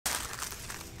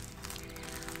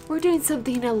we're doing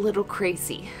something a little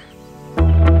crazy.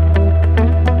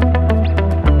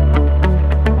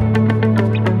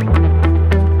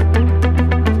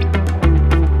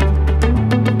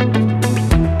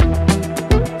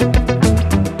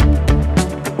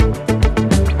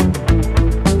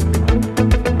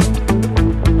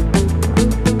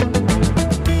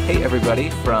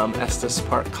 From Estes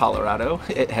Park, Colorado.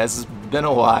 It has been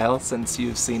a while since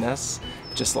you've seen us,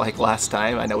 just like last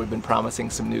time. I know we've been promising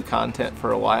some new content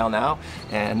for a while now,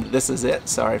 and this is it.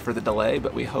 Sorry for the delay,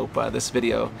 but we hope this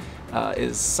video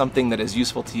is something that is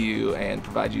useful to you and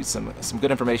provide you some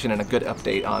good information and a good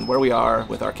update on where we are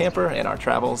with our camper and our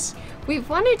travels. We've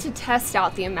wanted to test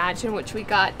out the Imagine, which we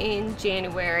got in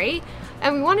January,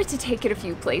 and we wanted to take it a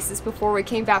few places before we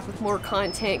came back with more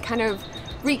content, kind of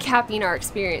recapping our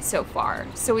experience so far.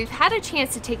 So we've had a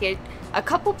chance to take it a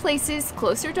couple places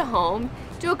closer to home,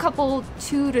 do a couple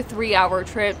 2 to 3 hour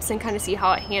trips and kind of see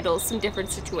how it handles some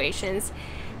different situations.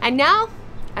 And now,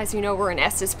 as you know, we're in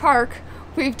Estes Park,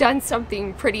 we've done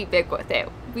something pretty big with it.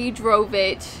 We drove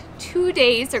it 2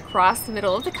 days across the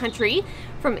middle of the country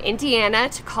from Indiana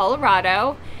to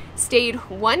Colorado, stayed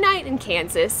 1 night in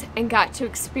Kansas, and got to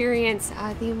experience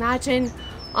the Imagine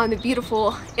on the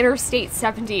beautiful Interstate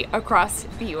 70 across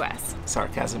the U.S.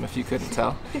 Sarcasm if you couldn't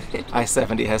tell.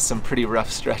 I-70 has some pretty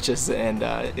rough stretches, and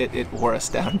it wore us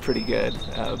down pretty good.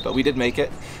 But we did make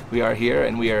it. We are here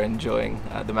and we are enjoying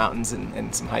the mountains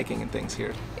and some hiking and things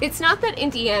here. It's not that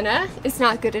Indiana is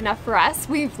not good enough for us.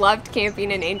 We've loved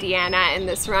camping in Indiana and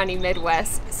the surrounding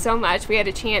Midwest so much. We had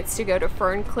a chance to go to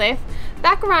Fern Cliff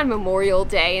back around Memorial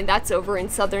Day, and that's over in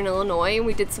southern Illinois, and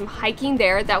we did some hiking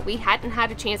there that we hadn't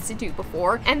had a chance to do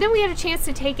before. And then we had a chance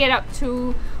to take it up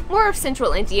to more of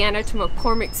central Indiana to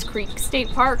McCormick's Creek State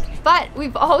Park. But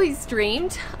we've always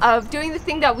dreamed of doing the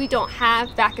thing that we don't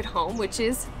have back at home, which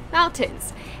is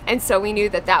mountains. And so we knew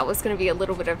that that was going to be a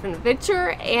little bit of an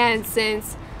adventure, and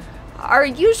since our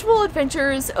usual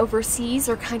adventures overseas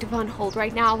are kind of on hold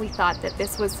right now, we thought that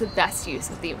this was the best use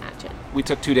of the Imagine. We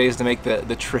took 2 days to make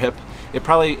the trip. It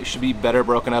probably should be better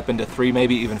broken up into 3,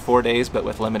 maybe even 4 days, but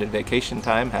with limited vacation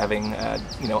time, having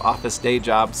office day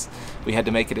jobs, we had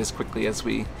to make it as quickly as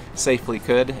we safely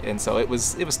could, and so it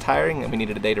was tiring and we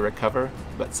needed a day to recover.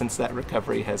 But since that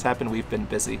recovery has happened, we've been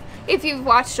busy. If you've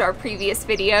watched our previous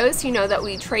videos, you know that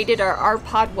we traded our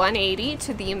Pod 180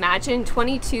 to the Imagine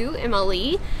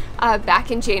 22MLE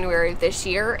back in January of this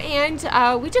year, and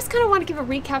we just kind of want to give a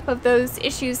recap of those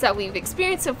issues that we've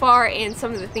experienced so far and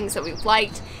some of the things that we've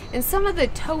liked and some of the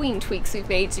towing tweaks we've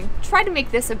made to try to make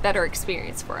this a better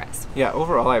experience for us. Yeah,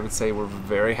 overall I would say we're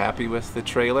very happy with the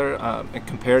trailer. And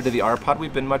compared to the R-Pod,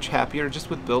 we've been much happier just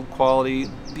with build quality,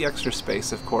 the extra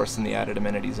space of course, and the added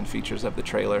amenities and features of the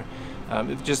trailer.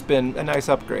 It's just been a nice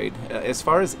upgrade. As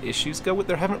far as issues go,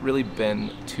 there haven't really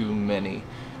been too many.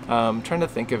 Trying to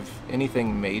think of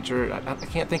anything major. I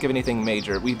can't think of anything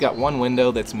major. We've got one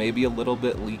window that's maybe a little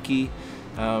bit leaky,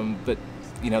 but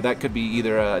that could be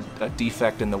either a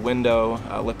defect in the window,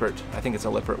 a Lippert, I think it's a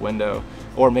Lippert window,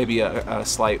 or maybe a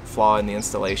slight flaw in the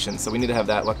installation. So we need to have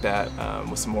that looked at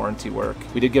with some warranty work.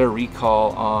 We did get a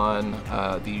recall on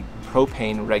the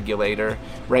propane regulator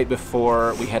right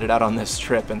before we headed out on this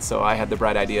trip, and so I had the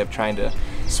bright idea of trying to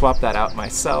swap that out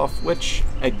myself, which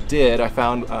I did. I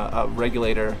found a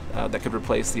regulator that could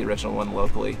replace the original one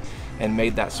locally and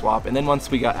made that swap. And then once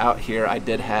we got out here, I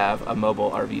did have a mobile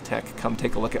RV tech come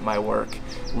take a look at my work,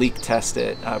 leak test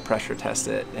it, pressure test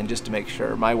it, and just to make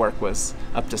sure my work was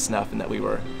up to snuff and that we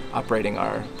were operating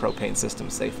our propane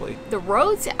system safely. The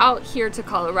roads out here to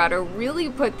Colorado really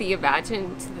put the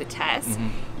Imagine to the test.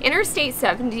 Interstate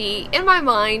 70, in my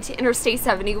mind, Interstate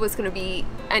 70 was going to be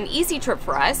an easy trip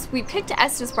for us. We picked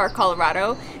Estes Park,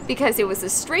 Colorado because it was a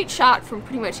straight shot from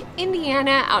pretty much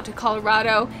Indiana out to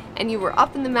Colorado, and you were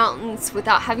up in the mountains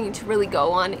without having to really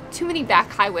go on too many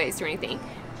back highways or anything.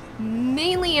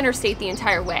 Mainly interstate the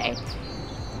entire way.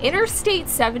 Interstate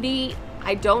 70,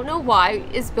 I don't know why,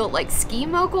 is built like ski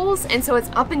moguls, and so it's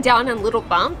up and down on little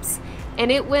bumps,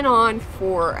 and it went on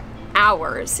for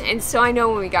hours. And so I know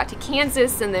when we got to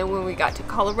Kansas and then when we got to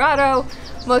Colorado,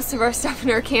 most of our stuff in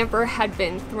our camper had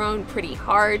been thrown pretty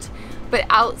hard. But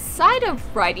outside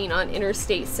of riding on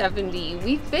Interstate 70,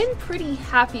 we've been pretty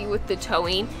happy with the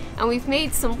towing, and we've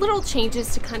made some little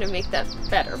changes to kind of make that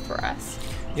better for us.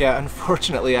 Yeah,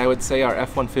 unfortunately, I would say our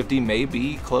F-150 may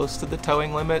be close to the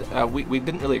towing limit. We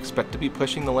didn't really expect to be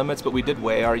pushing the limits, but we did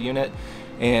weigh our unit,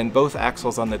 and both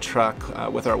axles on the truck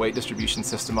with our weight distribution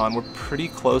system on were pretty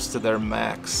close to their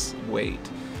max weight.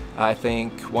 I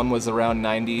think one was around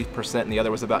 90% and the other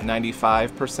was about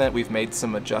 95%. We've made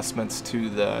some adjustments to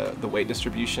the weight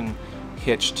distribution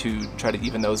hitch to try to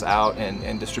even those out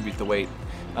and distribute the weight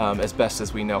as best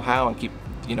as we know how, and keep,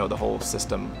 you know, the whole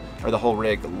system or the whole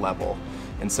rig level.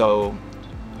 And so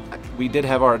we did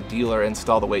have our dealer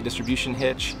install the weight distribution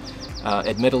hitch.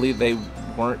 Admittedly, they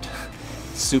weren't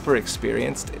super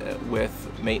experienced with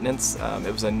maintenance.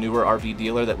 It was a newer RV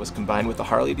dealer that was combined with a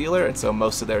Harley dealer, and so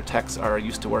most of their techs are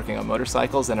used to working on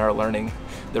motorcycles and are learning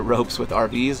the ropes with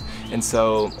RVs. And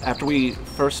so after we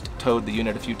first towed the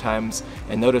unit a few times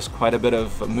and noticed quite a bit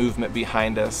of movement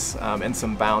behind us and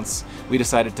some bounce, we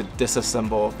decided to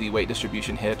disassemble the weight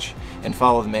distribution hitch and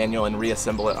follow the manual and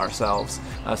reassemble it ourselves.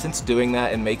 Since doing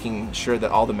that and making sure that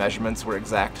all the measurements were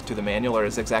exact to the manual, or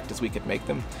as exact as we could make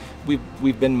them,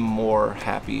 we've been more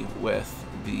happy with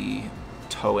the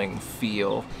towing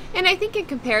feel. And I think in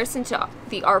comparison to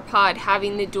the R-Pod,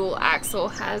 having the dual axle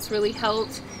has really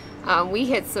helped. We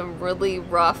hit some really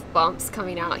rough bumps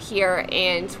coming out here,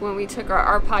 and when we took our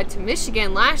R-Pod to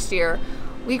Michigan last year,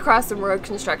 we crossed some road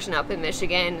construction up in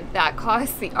Michigan that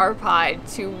caused the R-Pod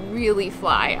to really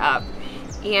fly up.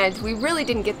 And we really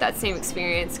didn't get that same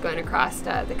experience going across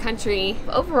the country.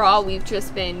 Overall, we've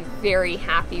just been very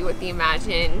happy with the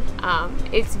Imagine.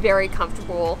 It's very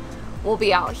comfortable. We'll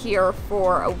be out here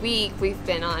for a week. We've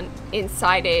been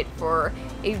inside it for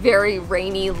a very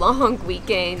rainy, long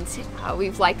weekend.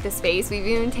 We've liked the space. We've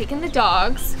even taken the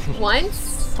dogs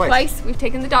once, twice. We've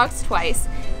taken the dogs twice.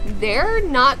 They're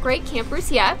not great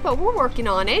campers yet, but we're working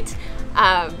on it.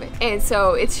 And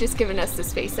so it's just given us the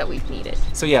space that we've needed.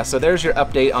 So yeah, so there's your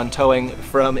update on towing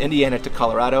from Indiana to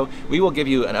Colorado. We will give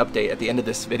you an update at the end of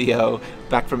this video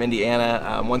back from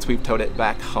Indiana once we've towed it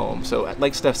back home. So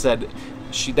like Steph said,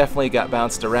 she definitely got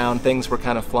bounced around. Things were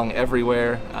kind of flung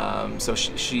everywhere. So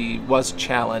she was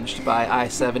challenged by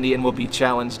I-70 and will be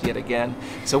challenged yet again.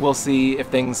 So we'll see if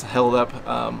things held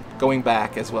up going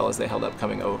back as well as they held up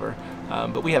coming over.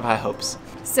 But we have high hopes.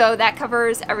 So that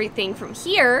covers everything from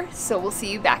here. So we'll see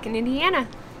you back in Indiana.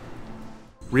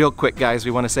 Real quick, guys,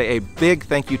 we want to say a big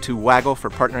thank you to Waggle for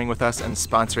partnering with us and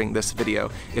sponsoring this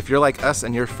video. If you're like us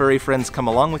and your furry friends come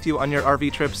along with you on your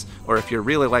RV trips, or if you're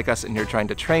really like us and you're trying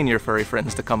to train your furry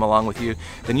friends to come along with you,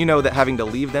 then you know that having to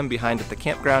leave them behind at the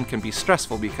campground can be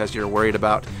stressful because you're worried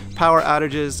about power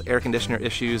outages, air conditioner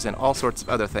issues, and all sorts of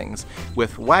other things.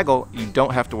 With Waggle, you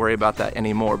don't have to worry about that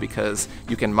anymore because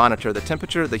you can monitor the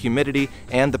temperature, the humidity,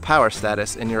 and the power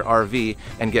status in your RV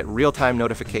and get real-time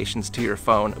notifications to your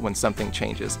phone when something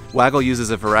changes. Waggle uses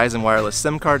a Verizon wireless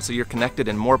SIM card, so you're connected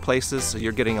in more places, so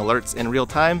you're getting alerts in real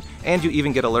time, and you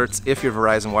even get alerts if your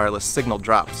Verizon wireless signal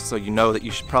drops, so you know that you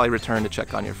should probably return to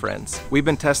check on your friends. We've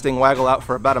been testing Waggle out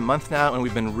for about a month now, and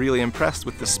we've been really impressed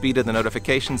with the speed of the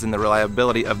notifications and the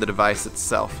reliability of the device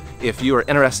itself. If you are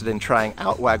interested in trying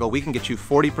out Waggle, we can get you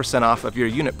 40% off of your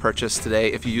unit purchase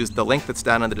today if you use the link that's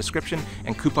down in the description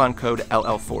and coupon code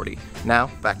LL40.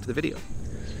 Now, back to the video.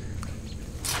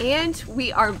 And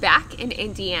we are back in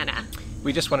Indiana.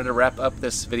 We just wanted to wrap up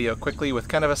this video quickly with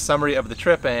kind of a summary of the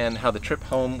trip and how the trip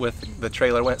home with the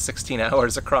trailer went 16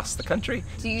 hours across the country.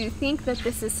 Do you think that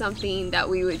this is something that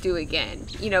we would do again?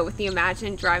 You know, with the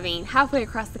Imagine driving halfway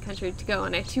across the country to go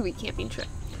on a 2-week camping trip?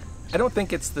 I don't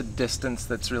think it's the distance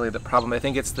that's really the problem. I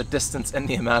think it's the distance and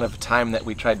the amount of time that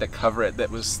we tried to cover it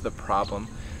that was the problem.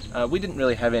 We didn't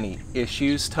really have any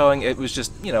issues towing. It was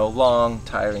just, you know, long,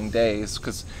 tiring days,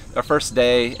 because our first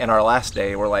day and our last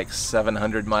day were like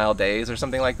 700-mile days or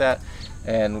something like that.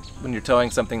 And when you're towing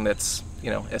something that's,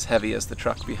 you know, as heavy as the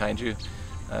truck behind you,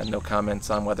 no comments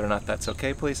on whether or not that's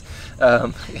okay, please.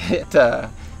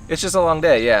 It's just a long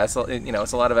day, yeah. It's, you know,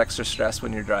 it's a lot of extra stress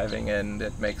when you're driving, and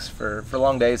it makes for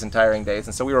long days and tiring days.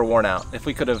 And so we were worn out. If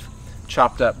we could have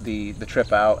chopped up the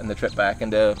trip out and the trip back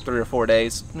into 3 or 4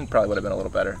 days, it probably would have been a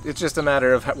little better. It's just a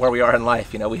matter of where we are in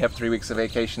life. You know, we have 3 weeks of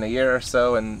vacation a year or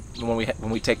so, and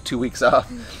when we take 2 weeks off,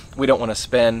 we don't want to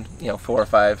spend, you know, 4 or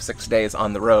 5, 6 days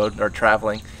on the road or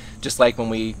traveling. Just like when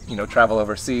we, you know, travel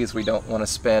overseas, we don't want to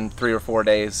spend 3 or 4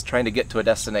 days trying to get to a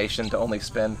destination to only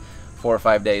spend 4 or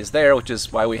 5 days there, which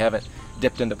is why we haven't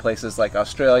dipped into places like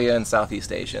Australia and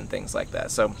Southeast Asia and things like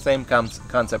that. So same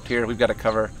concept here. We've got to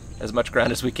cover as much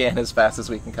ground as we can as fast as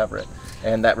we can cover it,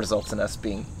 and that results in us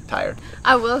being tired.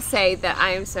 I will say that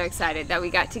I am so excited that we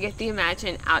got to get the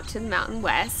Imagine out to the Mountain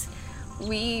West.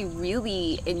 We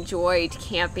really enjoyed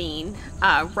camping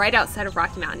right outside of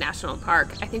Rocky Mountain National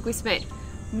Park. I think we spent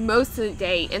most of the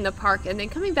day in the park, and then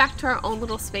coming back to our own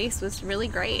little space was really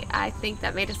great. I think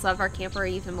that made us love our camper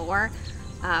even more.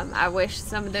 I wish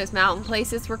some of those mountain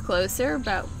places were closer,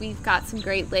 but we've got some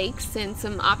great lakes and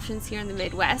some options here in the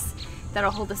Midwest that'll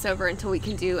hold us over until we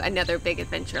can do another big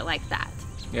adventure like that.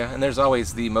 Yeah, and there's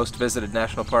always the most visited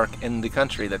national park in the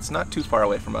country that's not too far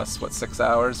away from us. What, 6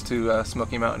 hours to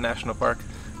Smoky Mountain National Park?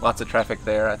 Lots of traffic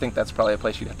there. I think that's probably a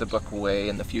place you'd have to book way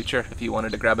in the future if you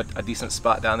wanted to grab a decent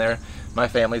spot down there. My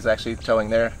family's actually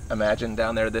towing their Imagine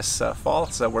down there this fall,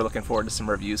 so we're looking forward to some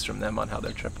reviews from them on how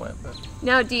their trip went. But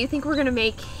now, do you think we're going to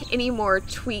make any more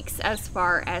tweaks as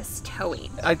far as towing?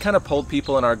 I kind of polled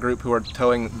people in our group who are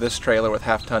towing this trailer with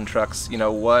half-ton trucks, you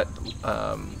know, what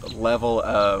level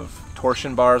of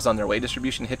torsion bars on their weight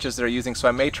distribution hitches they're using. So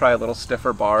I may try a little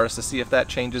stiffer bars to see if that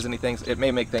changes anything. It may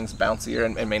make things bouncier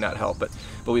and may not help, but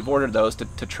we've ordered those to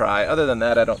try. Other than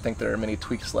that, I don't think there are many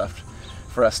tweaks left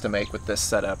for us to make with this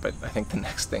setup. I think the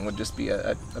next thing would just be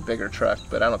a bigger truck,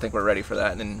 but I don't think we're ready for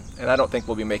that, and I don't think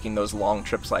we'll be making those long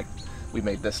trips like we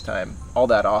made this time all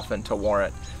that often to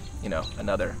warrant, you know,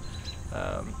 another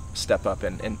step up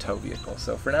in tow vehicle.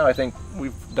 So for now, I think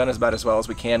we've done about as well as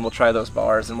we can. We'll try those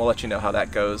bars and we'll let you know how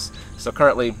that goes. So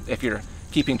currently, if you're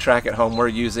keeping track at home, we're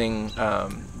using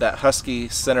that Husky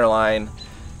centerline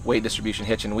weight distribution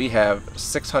hitch, and we have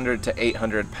 600 to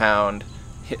 800 pound,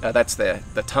 that's the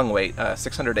tongue weight,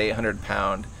 600 to 800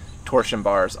 pound torsion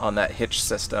bars on that hitch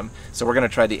system. So we're going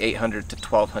to try the 800 to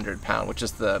 1200 pound, which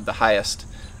is the highest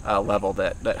level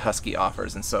that Husky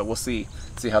offers, and so we'll see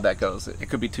how that goes. It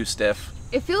could be too stiff.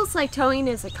 It feels like towing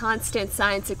is a constant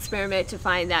science experiment to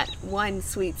find that one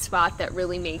sweet spot that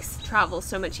really makes travel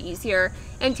so much easier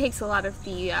and takes a lot of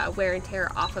the wear and tear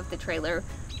off of the trailer.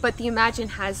 But the Imagine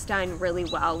has done really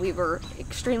well. We were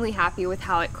extremely happy with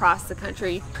how it crossed the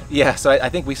country. Yeah, so I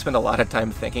think we spend a lot of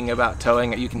time thinking about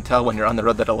towing. You can tell when you're on the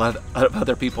road that a lot of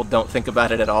other people don't think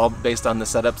about it at all based on the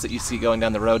setups that you see going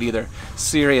down the road, either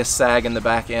serious sag in the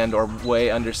back end or way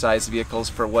undersized vehicles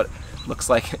for what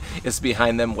looks like is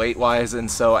behind them weight-wise. And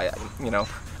so I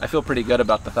feel pretty good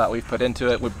about the thought we've put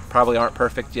into it. We probably aren't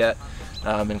perfect yet,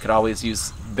 and could always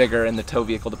use bigger in the tow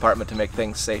vehicle department to make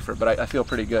things safer, but I feel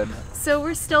pretty good. So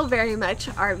we're still very much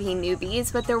RV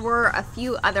newbies, but there were a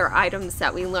few other items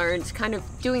that we learned kind of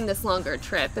doing this longer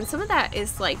trip, and some of that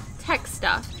is like tech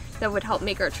stuff that would help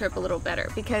make our trip a little better,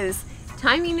 because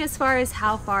timing as far as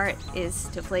how far it is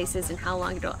to places and how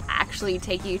long it'll actually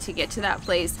take you to get to that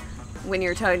place when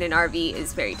you're towing an RV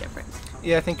is very different.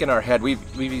 Yeah, I think in our head we've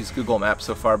used Google Maps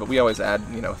so far, but we always add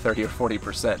 30 or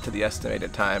 40% to the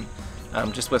estimated time.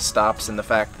 Just with stops and the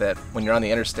fact that when you're on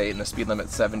the interstate and the speed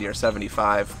limit's 70 or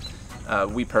 75,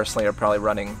 we personally are probably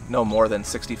running no more than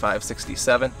 65,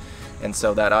 67, and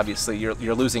so that obviously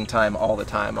you're losing time all the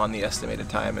time on the estimated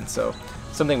time. And so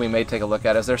something we may take a look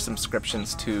at is there's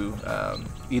subscriptions to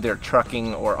either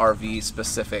trucking or RV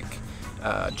specific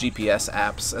GPS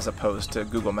apps as opposed to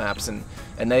Google Maps, and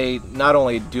they not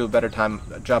only do a better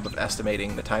job of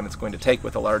estimating the time it's going to take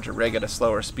with a larger rig at a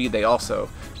slower speed, they also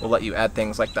will let you add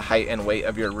things like the height and weight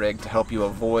of your rig to help you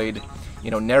avoid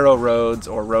narrow roads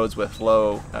or roads with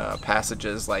low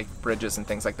passages like bridges and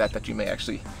things like that you may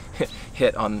actually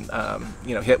hit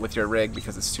with your rig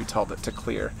because it's too tall to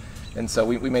clear. And so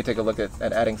we may take a look at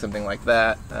adding something like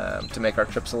that to make our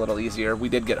trips a little easier. We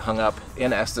did get hung up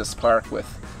in Estes Park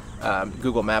with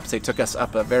Google Maps. They took us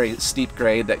up a very steep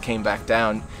grade that came back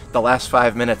down the last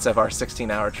 5 minutes of our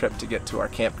 16-hour trip to get to our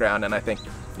campground, and I think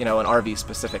an RV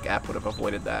specific app would have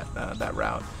avoided that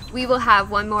route. We will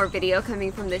have one more video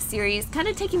coming from this series, kind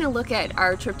of taking a look at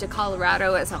our trip to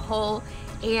Colorado as a whole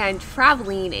and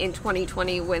traveling in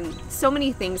 2020 when so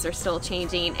many things are still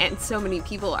changing and so many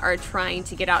people are trying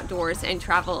to get outdoors and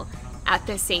travel at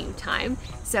the same time.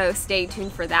 So stay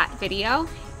tuned for that video.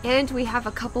 And we have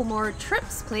a couple more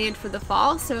trips planned for the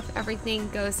fall, so if everything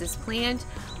goes as planned,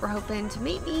 we're hoping to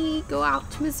maybe go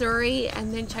out to Missouri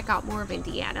and then check out more of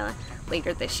Indiana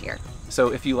later this year.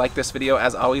 So if you like this video,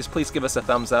 as always, please give us a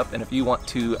thumbs up, and if you want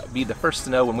to be the first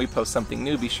to know when we post something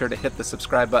new, be sure to hit the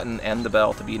subscribe button and the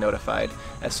bell to be notified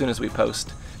as soon as we post.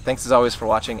 Thanks as always for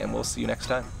watching, and we'll see you next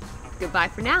time. Goodbye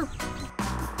for now.